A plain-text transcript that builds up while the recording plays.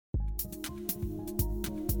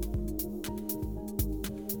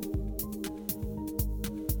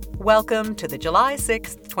Welcome to the July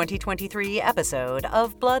 6th, 2023 episode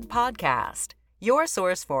of Blood Podcast, your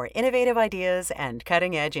source for innovative ideas and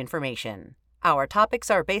cutting-edge information. Our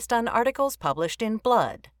topics are based on articles published in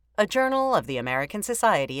Blood, a journal of the American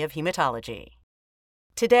Society of Hematology.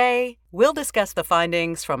 Today, we'll discuss the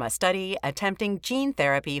findings from a study attempting gene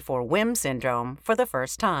therapy for WHIM syndrome for the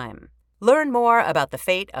first time. Learn more about the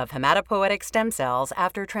fate of hematopoietic stem cells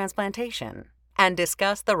after transplantation, and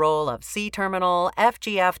discuss the role of C-terminal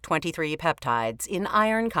FGF23 peptides in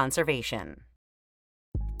iron conservation.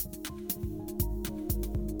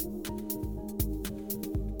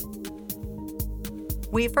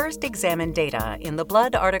 We first examined data in the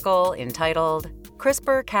Blood article entitled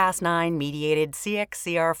CRISPR-Cas9-mediated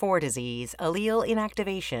CXCR4 disease allele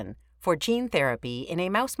inactivation for gene therapy in a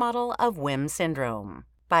mouse model of WHIM syndrome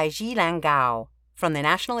by Zhilang Gao from the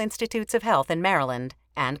National Institutes of Health in Maryland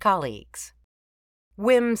and colleagues.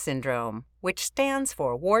 WHIM syndrome, which stands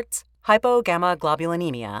for warts,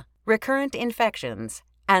 hypogammaglobulinemia, recurrent infections,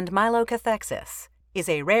 and myelokathexis, is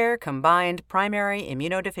a rare combined primary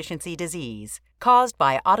immunodeficiency disease caused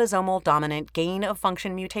by autosomal dominant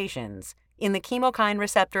gain-of-function mutations in the chemokine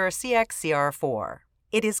receptor CXCR4.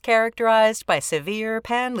 It is characterized by severe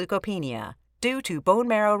panleukopenia due to bone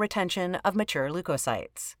marrow retention of mature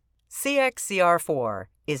leukocytes. CXCR4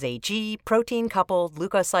 is a G protein-coupled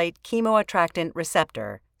leukocyte chemoattractant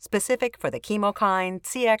receptor specific for the chemokine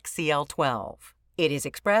CXCL12. It is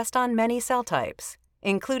expressed on many cell types,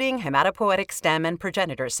 including hematopoietic stem and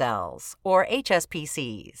progenitor cells, or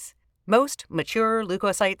HSPCs, most mature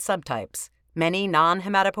leukocyte subtypes, many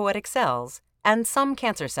non-hematopoietic cells, and some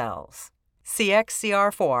cancer cells.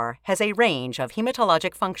 CXCR4 has a range of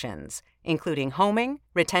hematologic functions, including homing,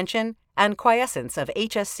 retention, and quiescence of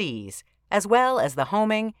HSCs, as well as the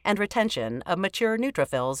homing and retention of mature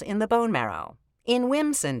neutrophils in the bone marrow. In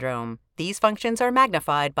WHIM syndrome, these functions are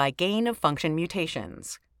magnified by gain-of-function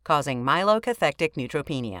mutations, causing myelokathectic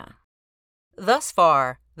neutropenia. Thus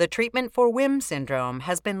far, the treatment for WHIM syndrome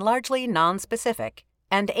has been largely nonspecific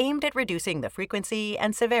and aimed at reducing the frequency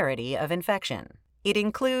and severity of infection. It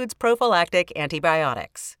includes prophylactic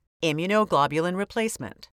antibiotics, immunoglobulin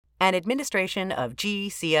replacement, and administration of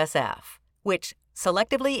G-CSF, which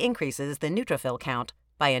selectively increases the neutrophil count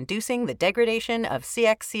by inducing the degradation of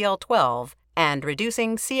CXCL12 and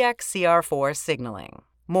reducing CXCR4 signaling.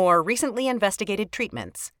 More recently investigated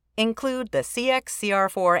treatments include the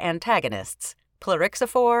CXCR4 antagonists,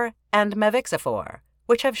 plerixafor and mavixifor,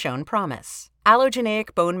 which have shown promise.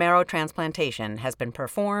 Allogeneic bone marrow transplantation has been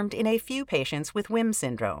performed in a few patients with WHIM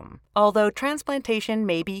syndrome. Although transplantation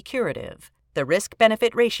may be curative, the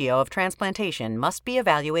risk-benefit ratio of transplantation must be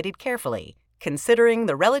evaluated carefully, considering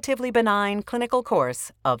the relatively benign clinical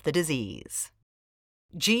course of the disease.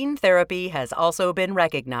 Gene therapy has also been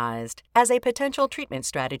recognized as a potential treatment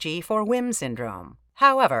strategy for WHIM syndrome.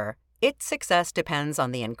 However, its success depends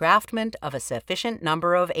on the engraftment of a sufficient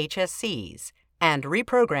number of HSCs and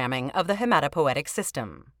reprogramming of the hematopoietic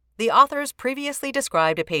system. The authors previously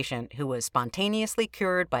described a patient who was spontaneously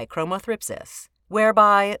cured by chromothripsis,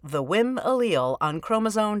 whereby the WHIM allele on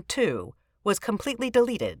chromosome 2 was completely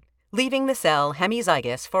deleted, leaving the cell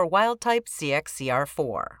hemizygous for wild-type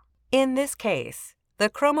CXCR4. In this case, the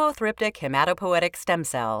chromothriptic hematopoietic stem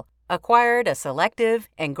cell acquired a selective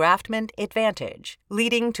engraftment advantage,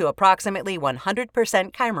 leading to approximately 100%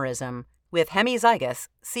 chimerism with hemizygous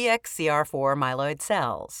CXCR4 myeloid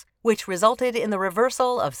cells, which resulted in the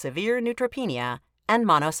reversal of severe neutropenia and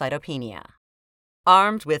monocytopenia.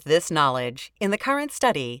 Armed with this knowledge, in the current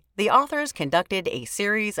study, the authors conducted a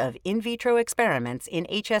series of in vitro experiments in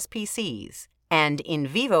HSPCs and in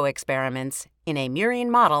vivo experiments in a murine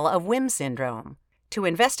model of WHIM syndrome to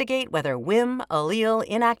investigate whether WHIM allele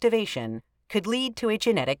inactivation could lead to a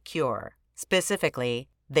genetic cure. Specifically,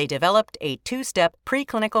 they developed a two-step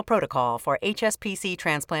preclinical protocol for HSPC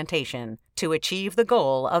transplantation to achieve the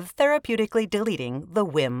goal of therapeutically deleting the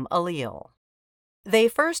WHIM allele. They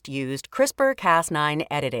first used CRISPR-Cas9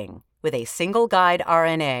 editing with a single guide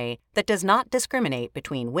RNA that does not discriminate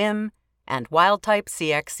between WHIM and wild-type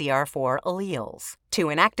CXCR4 alleles to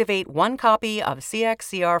inactivate one copy of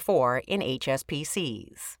CXCR4 in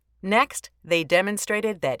HSPCs. Next, they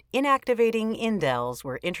demonstrated that inactivating indels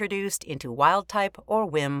were introduced into wild-type or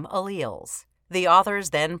WHIM alleles. The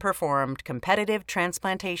authors then performed competitive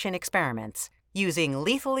transplantation experiments using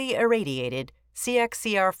lethally irradiated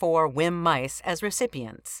CXCR4 WHIM mice as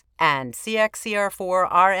recipients and CXCR4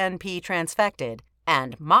 RNP transfected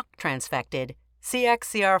and mock transfected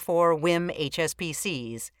CXCR4 WHIM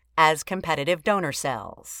HSPCs as competitive donor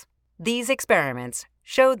cells. These experiments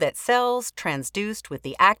showed that cells transduced with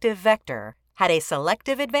the active vector had a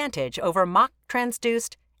selective advantage over mock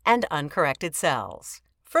transduced and uncorrected cells.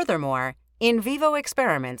 Furthermore, in vivo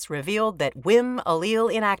experiments revealed that WHIM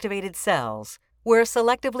allele inactivated cells were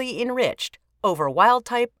selectively enriched over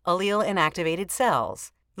wild-type allele inactivated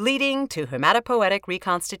cells, leading to hematopoietic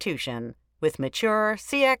reconstitution with mature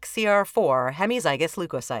CXCR4 hemizygous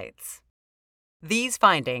leukocytes. These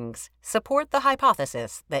findings support the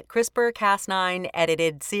hypothesis that CRISPR-Cas9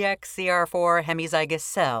 edited CXCR4 hemizygous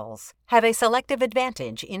cells have a selective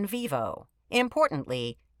advantage in vivo.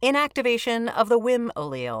 Importantly, inactivation of the WHIM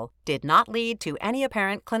allele did not lead to any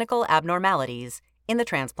apparent clinical abnormalities in the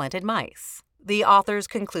transplanted mice. The authors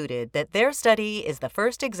concluded that their study is the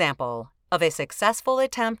first example of a successful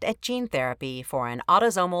attempt at gene therapy for an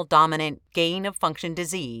autosomal dominant gain-of-function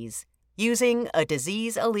disease using a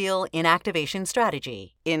disease allele inactivation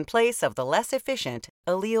strategy in place of the less efficient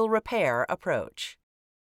allele repair approach.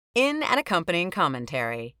 In an accompanying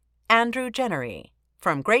commentary, Andrew Jennery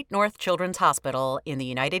from Great North Children's Hospital in the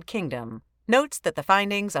United Kingdom notes that the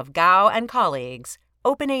findings of Gao and colleagues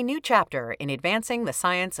open a new chapter in advancing the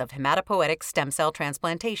science of hematopoietic stem cell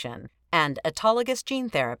transplantation and autologous gene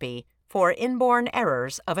therapy for inborn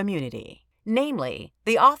errors of immunity. Namely,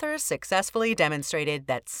 the authors successfully demonstrated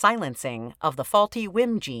that silencing of the faulty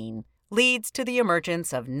WHIM gene leads to the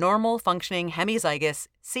emergence of normal functioning hemizygous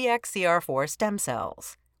CXCR4 stem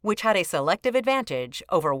cells, which had a selective advantage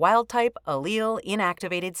over wild-type allele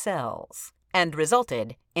inactivated cells, and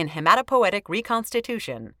resulted in hematopoietic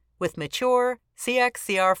reconstitution with mature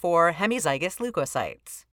CXCR4 hemizygous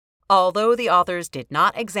leukocytes. Although the authors did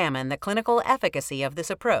not examine the clinical efficacy of this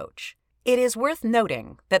approach, it is worth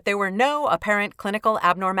noting that there were no apparent clinical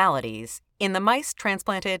abnormalities in the mice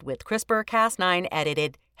transplanted with CRISPR-Cas9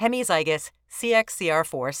 edited hemizygous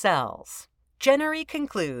CXCR4 cells. Jennery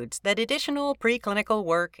concludes that additional preclinical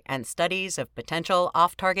work and studies of potential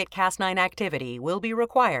off-target Cas9 activity will be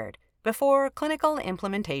required before clinical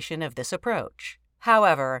implementation of this approach.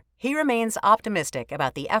 However, he remains optimistic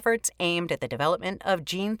about the efforts aimed at the development of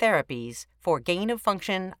gene therapies for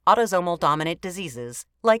gain-of-function autosomal dominant diseases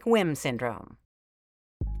like WHIM syndrome.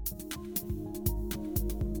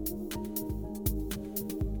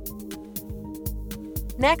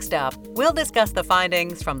 Next up, we'll discuss the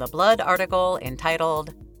findings from the Blood article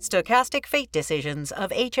entitled Stochastic Fate Decisions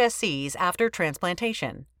of HSCs After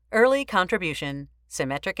Transplantation, Early Contribution,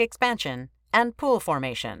 Symmetric Expansion, and Pool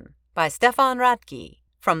Formation by Stefan Radke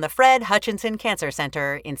from the Fred Hutchinson Cancer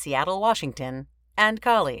Center in Seattle, Washington, and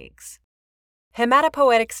colleagues.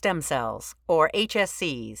 Hematopoietic stem cells, or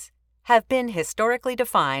HSCs, have been historically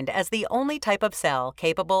defined as the only type of cell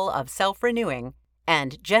capable of self-renewing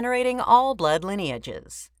and generating all blood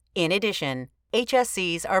lineages. In addition,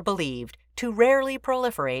 HSCs are believed to rarely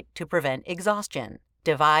proliferate to prevent exhaustion,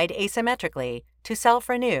 divide asymmetrically to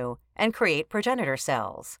self-renew and create progenitor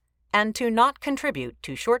cells, and to not contribute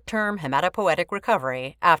to short-term hematopoietic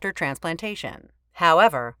recovery after transplantation.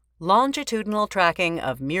 However, longitudinal tracking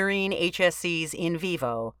of murine HSCs in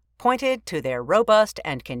vivo pointed to their robust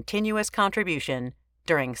and continuous contribution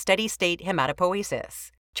during steady-state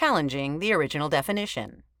hematopoiesis, challenging the original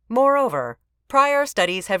definition. Moreover, prior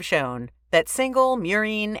studies have shown that single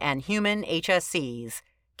murine and human HSCs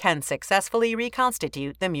can successfully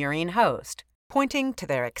reconstitute the murine host, pointing to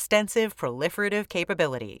their extensive proliferative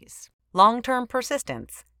capabilities, long-term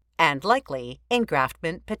persistence, and likely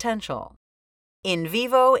engraftment potential. In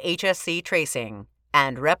vivo HSC tracing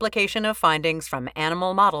and replication of findings from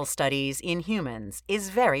animal model studies in humans is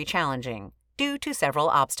very challenging due to several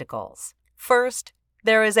obstacles. First,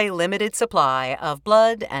 there is a limited supply of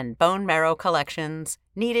blood and bone marrow collections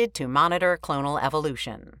needed to monitor clonal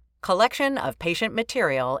evolution. Collection of patient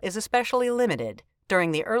material is especially limited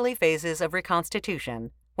during the early phases of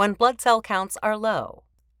reconstitution when blood cell counts are low.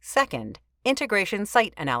 Second, integration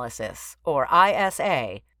site analysis, or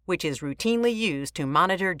ISA, which is routinely used to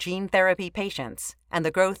monitor gene therapy patients and the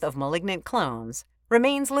growth of malignant clones,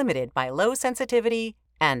 remains limited by low sensitivity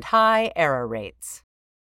and high error rates.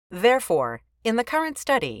 Therefore, in the current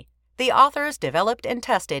study, the authors developed and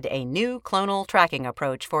tested a new clonal tracking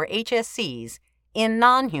approach for HSCs in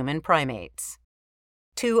non-human primates.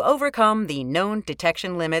 To overcome the known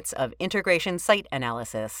detection limits of integration site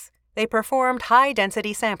analysis, they performed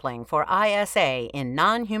high-density sampling for ISA in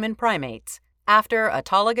non-human primates after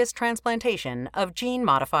autologous transplantation of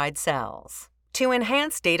gene-modified cells. To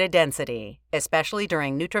enhance data density, especially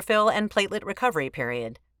during neutrophil and platelet recovery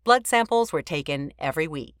period, blood samples were taken every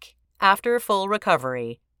week. After full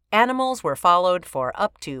recovery, animals were followed for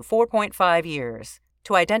up to 4.5 years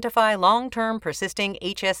to identify long-term persisting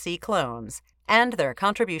HSC clones and their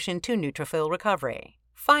contribution to neutrophil recovery.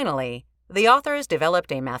 Finally, the authors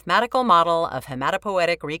developed a mathematical model of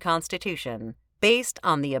hematopoietic reconstitution based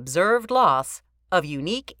on the observed loss of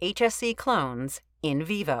unique HSC clones in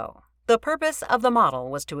vivo. The purpose of the model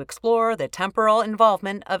was to explore the temporal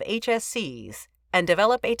involvement of HSCs and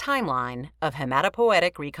develop a timeline of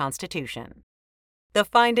hematopoietic reconstitution. The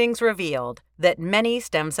findings revealed that many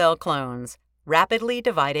stem cell clones rapidly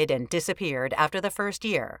divided and disappeared after the first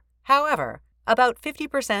year. However, about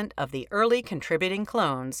 50% of the early contributing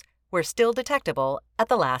clones were still detectable at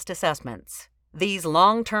the last assessments. These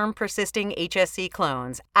long-term persisting HSC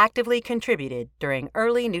clones actively contributed during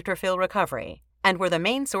early neutrophil recovery and were the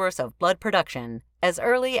main source of blood production as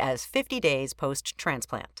early as 50 days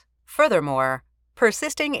post-transplant. Furthermore,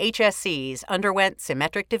 persisting HSCs underwent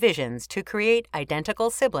symmetric divisions to create identical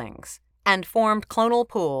siblings and formed clonal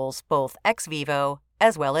pools both ex vivo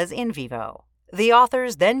as well as in vivo. The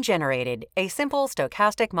authors then generated a simple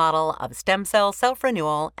stochastic model of stem cell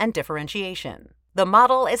self-renewal and differentiation. The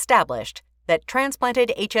model established that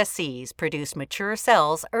transplanted HSCs produce mature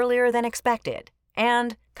cells earlier than expected,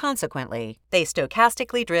 and, consequently, they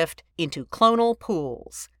stochastically drift into clonal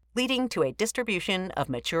pools, leading to a distribution of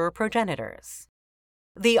mature progenitors.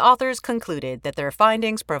 The authors concluded that their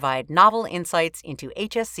findings provide novel insights into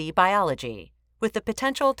HSC biology, with the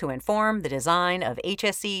potential to inform the design of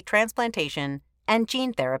HSC transplantation and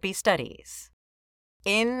gene therapy studies.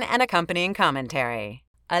 In an accompanying commentary,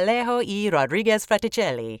 Alejo y Rodriguez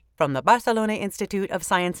Fraticelli from the Barcelona Institute of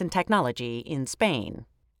Science and Technology in Spain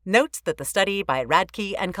notes that the study by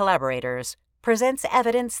Radke and collaborators presents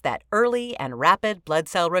evidence that early and rapid blood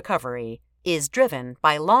cell recovery is driven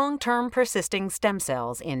by long-term persisting stem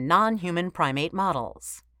cells in non-human primate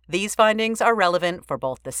models. These findings are relevant for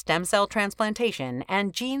both the stem cell transplantation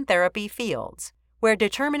and gene therapy fields, where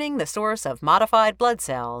determining the source of modified blood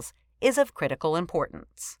cells is of critical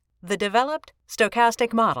importance. The developed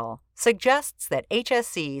stochastic model suggests that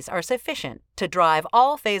HSCs are sufficient to drive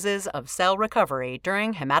all phases of cell recovery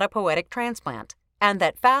during hematopoietic transplant, and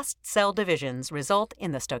that fast cell divisions result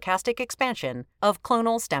in the stochastic expansion of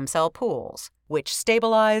clonal stem cell pools, which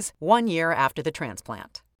stabilize 1 year after the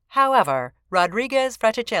transplant. However,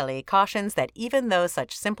 Rodriguez-Fraticelli cautions that even though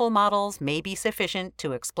such simple models may be sufficient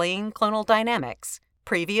to explain clonal dynamics,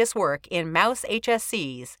 previous work in mouse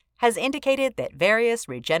HSCs has indicated that various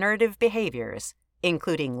regenerative behaviors,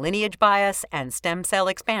 including lineage bias and stem cell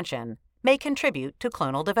expansion, may contribute to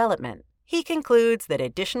clonal development. He concludes that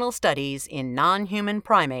additional studies in non-human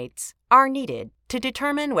primates are needed to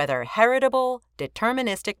determine whether heritable,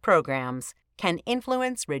 deterministic programs can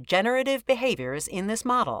influence regenerative behaviors in this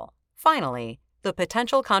model. Finally, the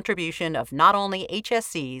potential contribution of not only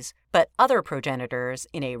HSCs but other progenitors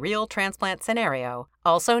in a real transplant scenario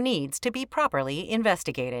also needs to be properly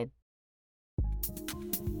investigated.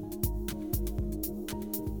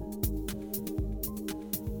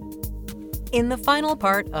 In the final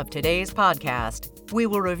part of today's podcast, we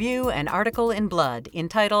will review an article in Blood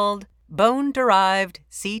entitled Bone-Derived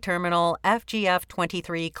C-terminal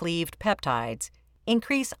FGF23 cleaved peptides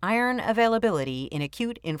increase iron availability in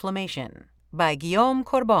acute inflammation by Guillaume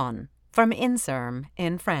Corbon from INSERM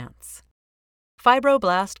in France.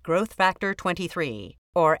 Fibroblast growth factor 23,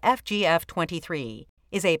 or FGF23,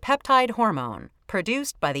 is a peptide hormone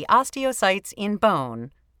produced by the osteocytes in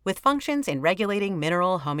bone with functions in regulating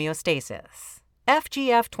mineral homeostasis.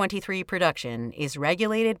 FGF23 production is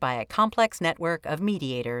regulated by a complex network of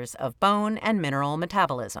mediators of bone and mineral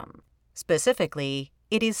metabolism. Specifically,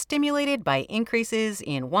 it is stimulated by increases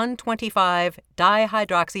in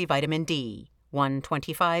 1,25-dihydroxyvitamin D,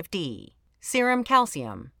 125D, serum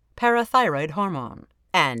calcium, parathyroid hormone,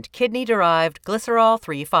 and kidney-derived glycerol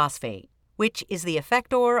 3-phosphate, which is the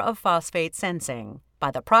effector of phosphate sensing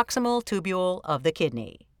by the proximal tubule of the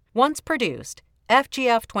kidney. Once produced,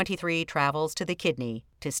 FGF23 travels to the kidney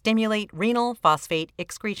to stimulate renal phosphate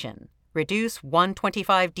excretion, reduce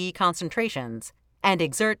 125D concentrations, and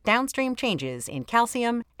exert downstream changes in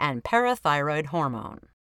calcium and parathyroid hormone.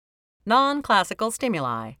 Non-classical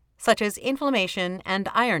stimuli, such as inflammation and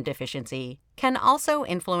iron deficiency, can also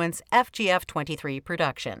influence FGF23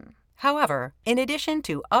 production. However, in addition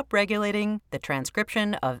to upregulating the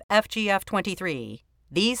transcription of FGF23,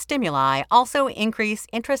 these stimuli also increase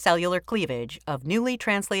intracellular cleavage of newly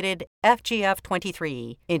translated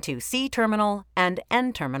FGF23 into C-terminal and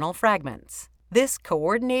N-terminal fragments. This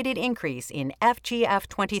coordinated increase in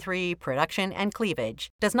FGF23 production and cleavage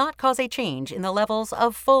does not cause a change in the levels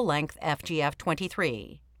of full-length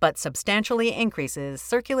FGF23, but substantially increases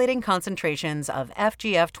circulating concentrations of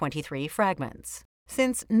FGF23 fragments.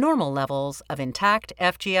 Since normal levels of intact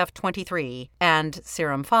FGF23 and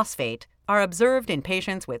serum phosphate are observed in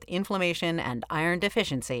patients with inflammation and iron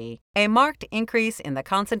deficiency, a marked increase in the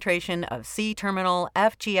concentration of C-terminal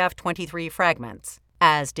FGF23 fragments,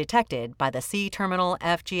 as detected by the C-terminal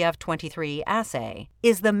FGF23 assay,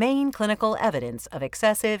 is the main clinical evidence of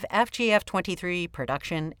excessive FGF23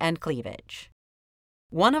 production and cleavage.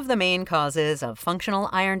 One of the main causes of functional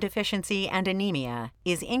iron deficiency and anemia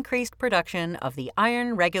is increased production of the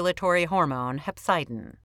iron regulatory hormone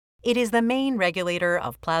hepcidin. It is the main regulator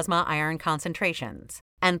of plasma iron concentrations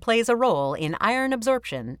and plays a role in iron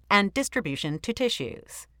absorption and distribution to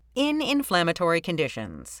tissues. In inflammatory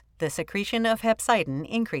conditions, the secretion of hepcidin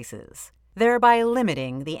increases, thereby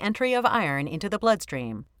limiting the entry of iron into the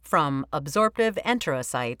bloodstream from absorptive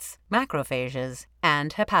enterocytes, macrophages,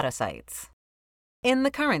 and hepatocytes. In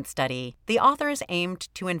the current study, the authors aimed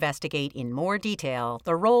to investigate in more detail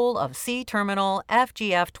the role of C-terminal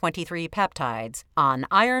FGF23 peptides on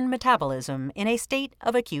iron metabolism in a state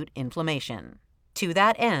of acute inflammation. To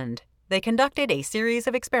that end, they conducted a series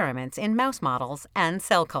of experiments in mouse models and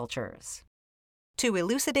cell cultures. To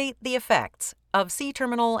elucidate the effects of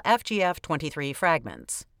C-terminal FGF23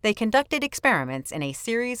 fragments, they conducted experiments in a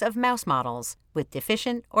series of mouse models with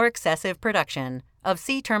deficient or excessive production of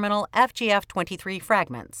C-terminal FGF23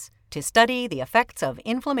 fragments to study the effects of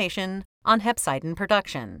inflammation on hepcidin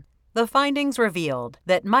production. The findings revealed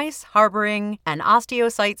that mice harboring an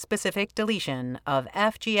osteocyte-specific deletion of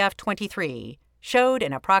FGF23 showed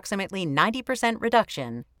an approximately 90%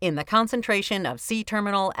 reduction in the concentration of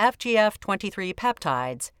C-terminal FGF23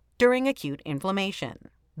 peptides during acute inflammation.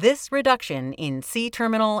 This reduction in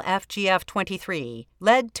C-terminal FGF23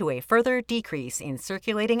 led to a further decrease in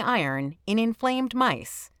circulating iron in inflamed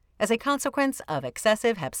mice as a consequence of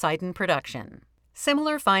excessive hepcidin production.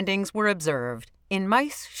 Similar findings were observed in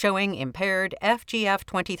mice showing impaired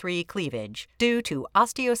FGF23 cleavage due to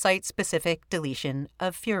osteocyte-specific deletion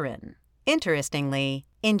of furin. Interestingly,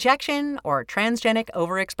 injection or transgenic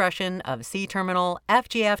overexpression of C-terminal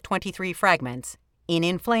FGF23 fragments in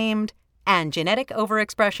inflamed and genetic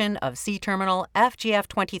overexpression of C-terminal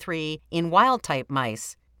FGF23 in wild-type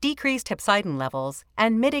mice decreased hepcidin levels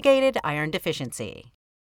and mitigated iron deficiency.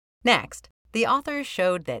 Next, the authors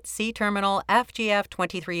showed that C-terminal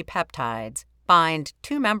FGF23 peptides bind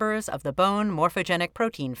two members of the bone morphogenic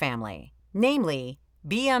protein family, namely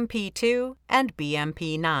BMP2 and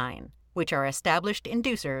BMP9, which are established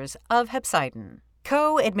inducers of hepcidin.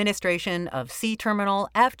 Co-administration of C-terminal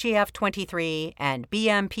FGF23 and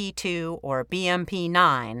BMP2 or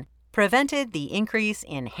BMP9 prevented the increase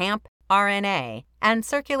in HAMP RNA and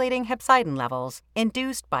circulating hepcidin levels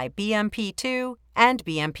induced by BMP2 and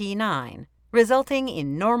BMP9, resulting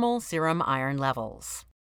in normal serum iron levels.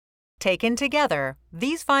 Taken together,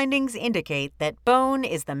 these findings indicate that bone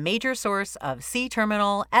is the major source of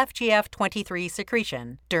C-terminal FGF23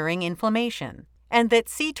 secretion during inflammation, and that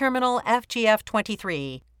C-terminal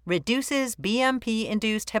FGF23 reduces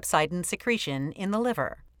BMP-induced hepcidin secretion in the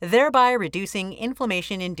liver, thereby reducing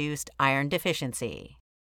inflammation-induced iron deficiency.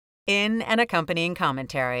 In an accompanying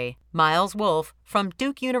commentary, Miles Wolfe from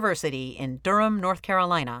Duke University in Durham, North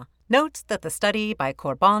Carolina, notes that the study by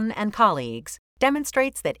Corbon and colleagues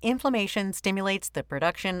demonstrates that inflammation stimulates the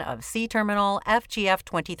production of C-terminal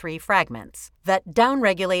FGF23 fragments that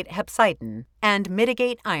downregulate hepcidin and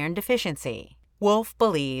mitigate iron deficiency. Wolfe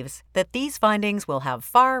believes that these findings will have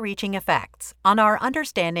far-reaching effects on our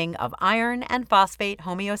understanding of iron and phosphate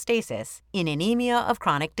homeostasis in anemia of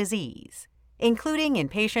chronic disease, including in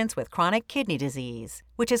patients with chronic kidney disease,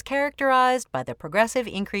 which is characterized by the progressive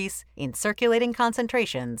increase in circulating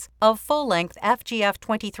concentrations of full-length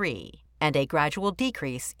FGF23 and a gradual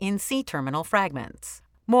decrease in C-terminal fragments.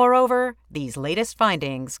 Moreover, these latest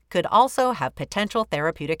findings could also have potential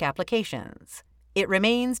therapeutic applications. It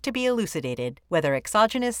remains to be elucidated whether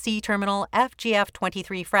exogenous C-terminal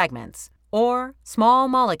FGF23 fragments or small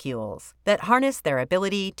molecules that harness their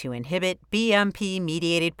ability to inhibit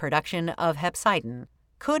BMP-mediated production of hepcidin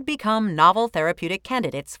could become novel therapeutic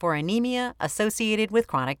candidates for anemia associated with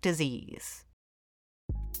chronic disease.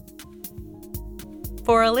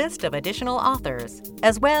 For a list of additional authors,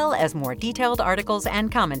 as well as more detailed articles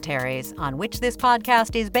and commentaries on which this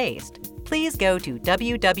podcast is based, please go to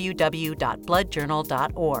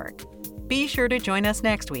www.bloodjournal.org. Be sure to join us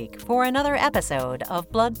next week for another episode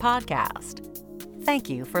of Blood Podcast. Thank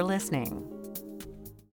you for listening.